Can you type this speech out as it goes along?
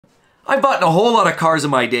I've bought a whole lot of cars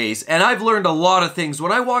in my days, and I've learned a lot of things.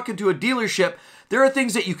 When I walk into a dealership, there are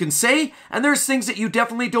things that you can say, and there's things that you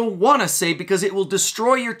definitely don't want to say because it will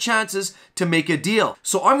destroy your chances to make a deal.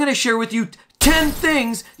 So I'm going to share with you 10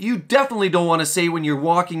 things you definitely don't want to say when you're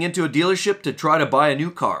walking into a dealership to try to buy a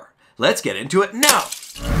new car. Let's get into it now.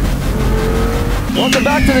 Welcome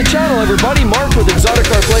back to the channel, everybody. Mark with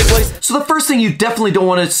exoticcarplayplace. So the first thing you definitely don't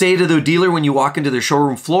want to say to the dealer when you walk into their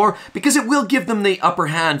showroom floor, because it will give them the upper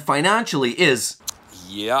hand financially, is,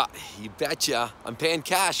 "Yeah, you betcha. I'm paying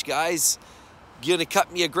cash, guys. You gonna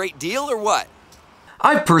cut me a great deal or what?"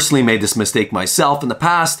 I've personally made this mistake myself in the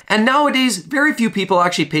past, and nowadays, very few people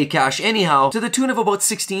actually pay cash anyhow, to the tune of about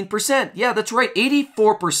 16%. Yeah, that's right,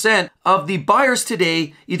 84% of the buyers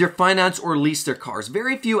today either finance or lease their cars.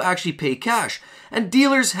 Very few actually pay cash, and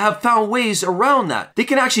dealers have found ways around that. They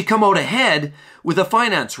can actually come out ahead with a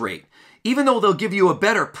finance rate. Even though they'll give you a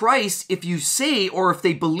better price if you say, or if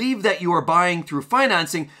they believe that you are buying through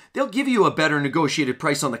financing, they'll give you a better negotiated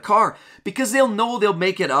price on the car because they'll know they'll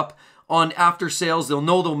make it up on after sales. They'll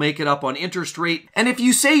know they'll make it up on interest rate. And if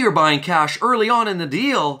you say you're buying cash early on in the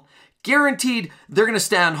deal, guaranteed they're going to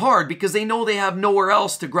stand hard because they know they have nowhere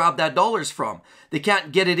else to grab that dollars from. They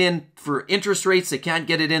can't get it in for interest rates. They can't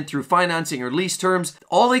get it in through financing or lease terms.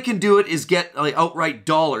 All they can do it is get like outright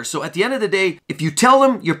dollars. So at the end of the day, if you tell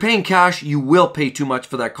them you're paying cash, you will pay too much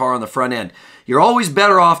for that car on the front end. You're always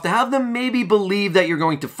better off to have them maybe believe that you're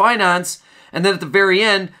going to finance, and then at the very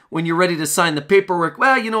end, when you're ready to sign the paperwork,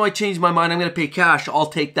 well, you know, I changed my mind. I'm going to pay cash. I'll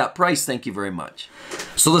take that price. Thank you very much.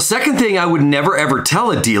 So the second thing I would never ever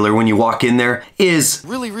tell a dealer when you walk in there is,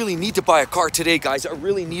 Really need to buy a car today, guys. I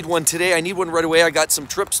really need one today. I need one right away. I got some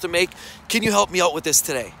trips to make. Can you help me out with this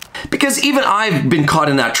today?" because even I've been caught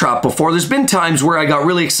in that trap before. There's been times where I got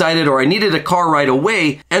really excited or I needed a car right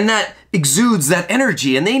away, and that exudes that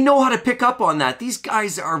energy, and they know how to pick up on that. These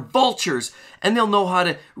guys are vultures, and they'll know how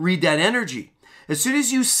to read that energy. As soon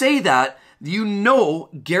as you say that, you know,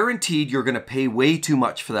 guaranteed you're going to pay way too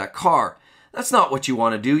much for that car. That's not what you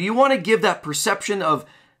want to do. You want to give that perception of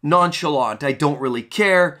nonchalant. I don't really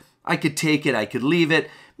care. I could take it. I could leave it.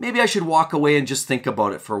 Maybe I should walk away and just think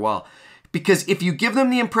about it for a while. Because if you give them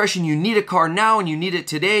the impression you need a car now and you need it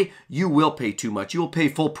today, you will pay too much. You will pay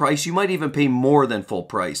full price. You might even pay more than full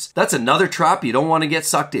price. That's another trap you don't want to get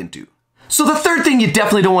sucked into. So the third thing you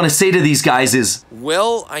definitely don't want to say to these guys is,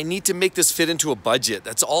 "Well, I need to make this fit into a budget.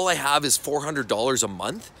 That's all I have is $400 a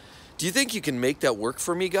month. Do you think you can make that work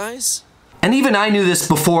for me, guys?" and even I knew this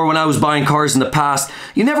before when I was buying cars in the past,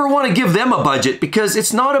 you never want to give them a budget because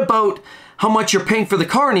it's not about how much you're paying for the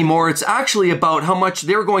car anymore. It's actually about how much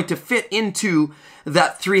they're going to fit into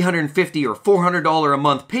that $350 or $400 a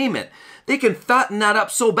month payment. They can fatten that up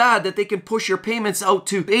so bad that they can push your payments out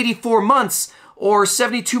to 84 months or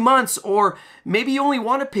 72 months, or maybe you only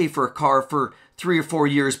want to pay for a car for 3 or 4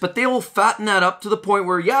 years, but they will fatten that up to the point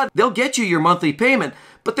where, yeah, they'll get you your monthly payment,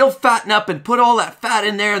 but they'll fatten up and put all that fat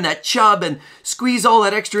in there and that chub and squeeze all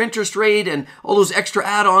that extra interest rate and all those extra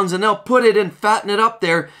add-ons, and they'll put it and fatten it up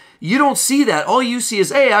there. You don't see that. All you see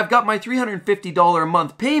is, hey, I've got my $350 a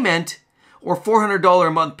month payment or $400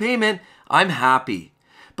 a month payment. I'm happy.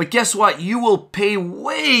 But guess what? You will pay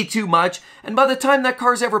way too much, and by the time that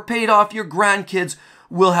car's ever paid off, your grandkids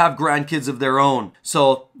will have grandkids of their own.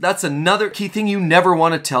 So that's another key thing you never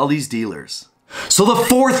want to tell these dealers. So the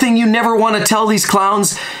fourth thing you never want to tell these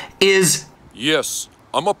clowns is, "Yes,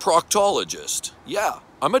 I'm a proctologist. Yeah,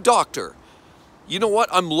 I'm a doctor. You know what?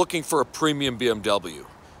 I'm looking for a premium BMW.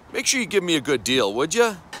 Make sure you give me a good deal, would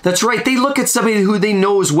you?" That's right. They look at somebody who they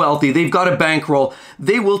know is wealthy. They've got a bankroll.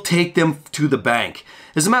 They will take them to the bank.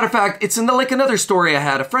 As a matter of fact, it's like another story I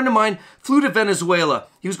had. A friend of mine flew to Venezuela.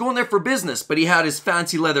 He was going there for business, but he had his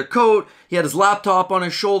fancy leather coat. He had his laptop on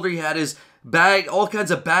his shoulder. He had his bag, all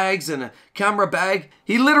kinds of bags and a camera bag.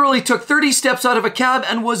 He literally took 30 steps out of a cab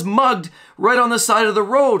and was mugged right on the side of the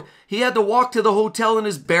road. He had to walk to the hotel in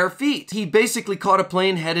his bare feet. He basically caught a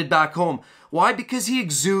plane headed back home. Why? Because he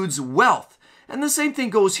exudes wealth. And the same thing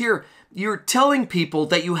goes here. You're telling people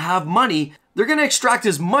that you have money. They're going to extract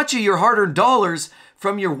as much of your hard-earned dollars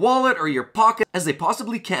from your wallet or your pocket as they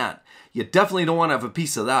possibly can. You definitely don't want to have a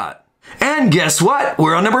piece of that. And guess what?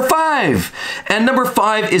 We're on number 5. And number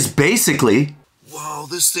 5 is basically, "Wow,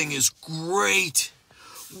 this thing is great.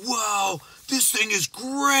 Wow, this thing is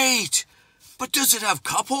great. But does it have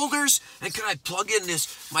cup holders? And can I plug in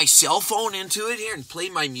my cell phone into it here and play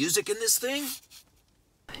my music in this thing?"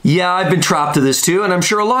 yeah, I've been trapped to this too, and I'm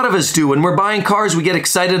sure a lot of us do. When we're buying cars, we get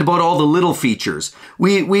excited about all the little features.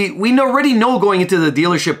 We already know going into the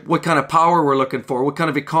dealership what kind of power we're looking for, what kind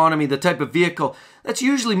of economy, the type of vehicle. That's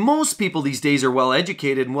usually, most people these days are well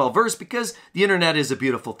educated and well versed because the internet is a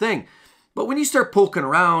beautiful thing. But when you start poking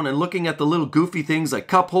around and looking at the little goofy things like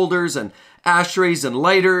cup holders and ashtrays and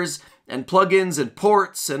lighters and plugins and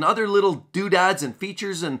ports and other little doodads and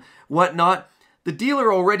features and whatnot, the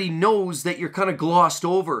dealer already knows that you're kind of glossed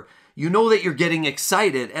over. You know that you're getting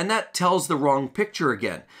excited, and that tells the wrong picture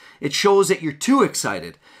again. It shows that you're too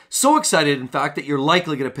excited. So excited, in fact, that you're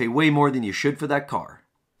likely going to pay way more than you should for that car.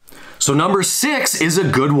 So number 6 is a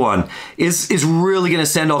good one. Is really going to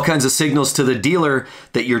send all kinds of signals to the dealer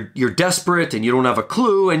that you're desperate and you don't have a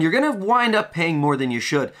clue, and you're going to wind up paying more than you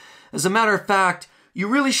should. As a matter of fact, you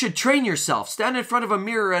really should train yourself. Stand in front of a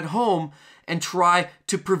mirror at home and try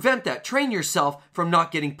to prevent that. Train yourself from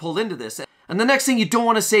not getting pulled into this. And the next thing you don't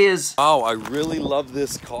want to say is, "Oh, I really love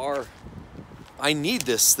this car. I need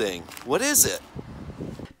this thing. What is it?"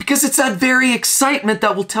 Because it's that very excitement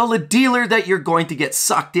that will tell a dealer that you're going to get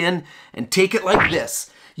sucked in and take it like this.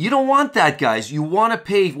 You don't want that, guys. You want to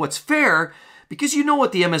pay what's fair because you know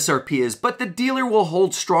what the MSRP is, but the dealer will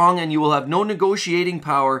hold strong and you will have no negotiating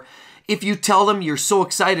power if you tell them you're so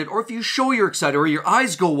excited, or if you show you're excited, or your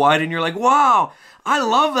eyes go wide and you're like, "Wow, I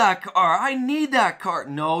love that car. I need that car."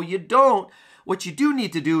 No, you don't. What you do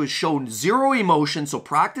need to do is show zero emotion, so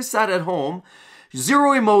practice that at home.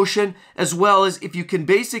 Zero emotion, as well as if you can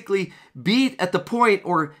basically be at the point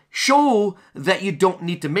or show that you don't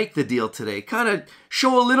need to make the deal today. Kind of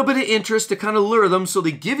show a little bit of interest to kind of lure them so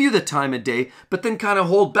they give you the time of day, but then kind of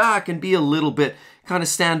hold back and be a little bit kind of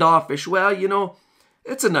standoffish. "Well, you know,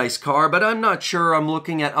 it's a nice car, but I'm not sure. I'm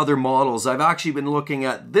looking at other models. I've actually been looking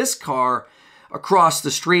at this car across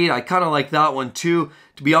the street. I kind of like that one too.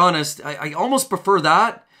 To be honest, I almost prefer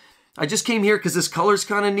that. I just came here because this color's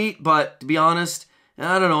kind of neat, but to be honest,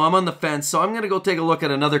 I don't know, I'm on the fence, so I'm going to go take a look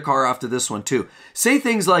at another car after this one too." Say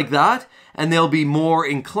things like that, and they'll be more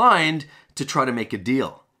inclined to try to make a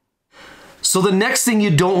deal. So the next thing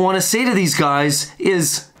you don't want to say to these guys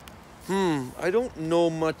is, I don't know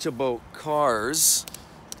much about cars.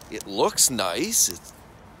 It looks nice. It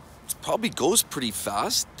probably goes pretty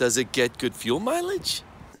fast. Does it get good fuel mileage?"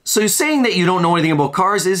 So saying that you don't know anything about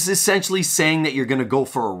cars is essentially saying that you're going to go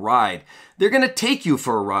for a ride. They're going to take you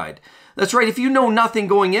for a ride. That's right. If you know nothing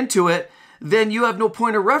going into it, then you have no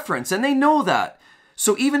point of reference, and they know that.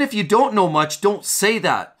 So even if you don't know much, don't say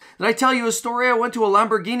that. Did I tell you a story? I went to a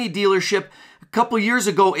Lamborghini dealership a couple years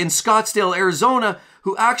ago in Scottsdale, Arizona,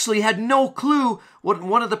 who actually had no clue what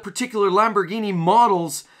one of the particular Lamborghini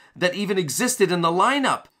models that even existed in the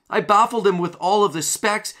lineup. I baffled him with all of the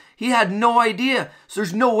specs. He had no idea. So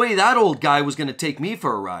there's no way that old guy was going to take me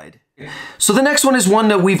for a ride. So the next one is one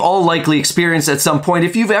that we've all likely experienced at some point.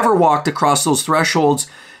 If you've ever walked across those thresholds,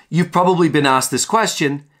 you've probably been asked this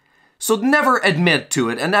question. So never admit to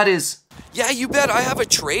it, and that is, "Yeah, you bet. I have a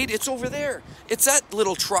trade. It's over there. It's that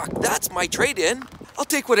little truck. That's my trade-in. I'll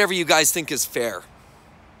take whatever you guys think is fair."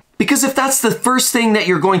 because if that's the first thing that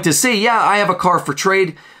you're going to say, "Yeah, I have a car for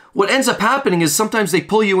trade," what ends up happening is sometimes they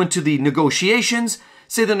pull you into the negotiations.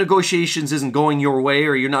 Say the negotiations isn't going your way,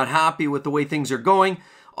 or you're not happy with the way things are going.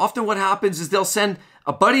 Often what happens is they'll send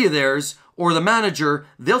a buddy of theirs or the manager,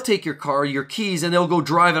 they'll take your car, your keys, and they'll go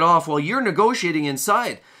drive it off while you're negotiating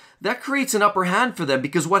inside. That creates an upper hand for them,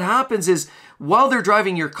 because what happens is while they're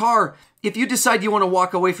driving your car, if you decide you want to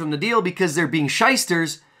walk away from the deal because they're being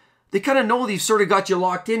shysters, they kind of know they've sort of got you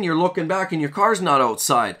locked in. You're looking back and your car's not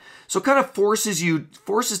outside. So it kind of forces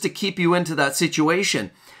to keep you into that situation.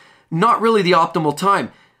 Not really the optimal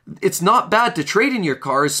time. It's not bad to trade in your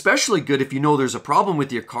car, especially good if you know there's a problem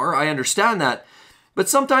with your car. I understand that. But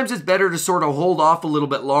sometimes it's better to sort of hold off a little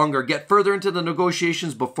bit longer, get further into the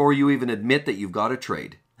negotiations before you even admit that you've got a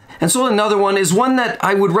trade. And so another one is one that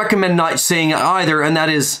I would recommend not saying either, and that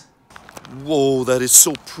is, "Whoa, that is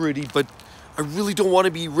so pretty, but I really don't want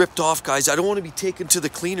to be ripped off, guys. I don't want to be taken to the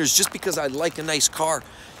cleaners just because I like a nice car.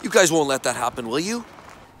 You guys won't let that happen, will you?"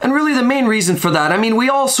 And really the main reason for that, I mean, we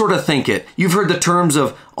all sort of think it. You've heard the terms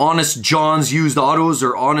of honest Johns used autos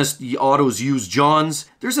or honest autos used Johns.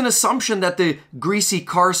 There's an assumption that the greasy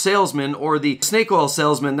car salesman or the snake oil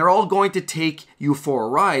salesman, they're all going to take you for a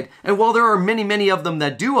ride. And while there are many, many of them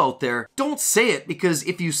that do out there, don't say it, because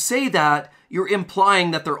if you say that, you're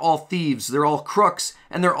implying that they're all thieves, they're all crooks,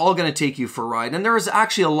 and they're all going to take you for a ride. And there is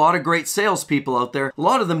actually a lot of great salespeople out there. A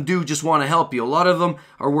lot of them do just want to help you. A lot of them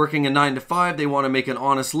are working a 9 to 5. They want to make an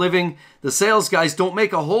honest living. The sales guys don't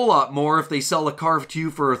make a whole lot more if they sell a car to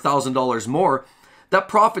you for $1,000 more. That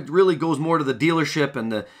profit really goes more to the dealership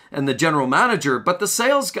and the general manager. But the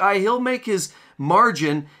sales guy, he'll make his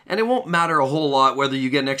margin, and it won't matter a whole lot whether you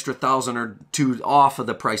get an extra $1,000 or $2 off of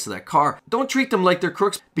the price of that car. Don't treat them like they're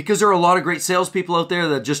crooks, because there are a lot of great salespeople out there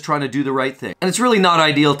that are just trying to do the right thing. And it's really not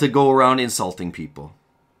ideal to go around insulting people.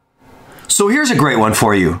 So here's a great one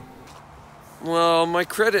for you. Well, my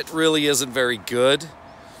credit really isn't very good.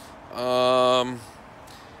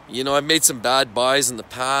 You know, I've made some bad buys in the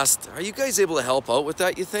past. Are you guys able to help out with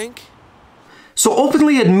that, you think? So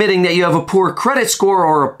openly admitting that you have a poor credit score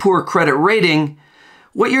or a poor credit rating,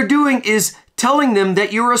 what you're doing is telling them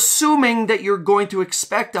that you're assuming that you're going to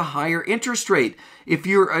expect a higher interest rate. If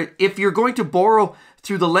you're going to borrow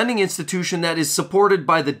through the lending institution that is supported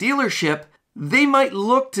by the dealership, they might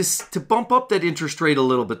look to bump up that interest rate a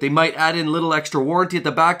little bit. They might add in a little extra warranty at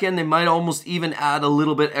the back end. They might almost even add a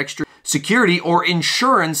little bit extra security or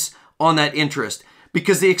insurance on that interest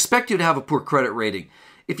because they expect you to have a poor credit rating.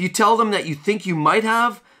 If you tell them that you think you might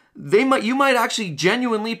have, you might actually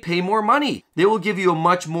genuinely pay more money. They will give you a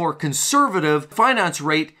much more conservative finance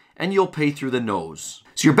rate and you'll pay through the nose.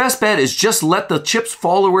 So your best bet is just let the chips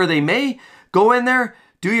fall where they may. Go in there,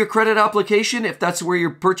 do your credit application if that's where you're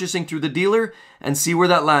purchasing through the dealer and see where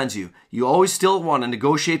that lands you. You always still want to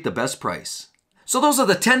negotiate the best price. So those are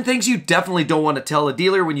the 10 things you definitely don't want to tell a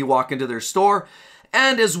dealer when you walk into their store.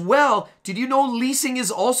 And as well, did you know leasing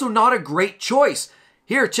is also not a great choice?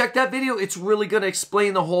 Here, check that video. It's really going to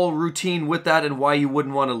explain the whole routine with that and why you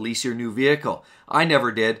wouldn't want to lease your new vehicle. I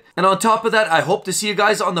never did. And on top of that, I hope to see you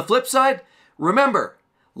guys on the flip side. Remember,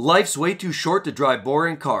 life's way too short to drive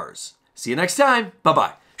boring cars. See you next time.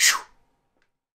 Bye-bye.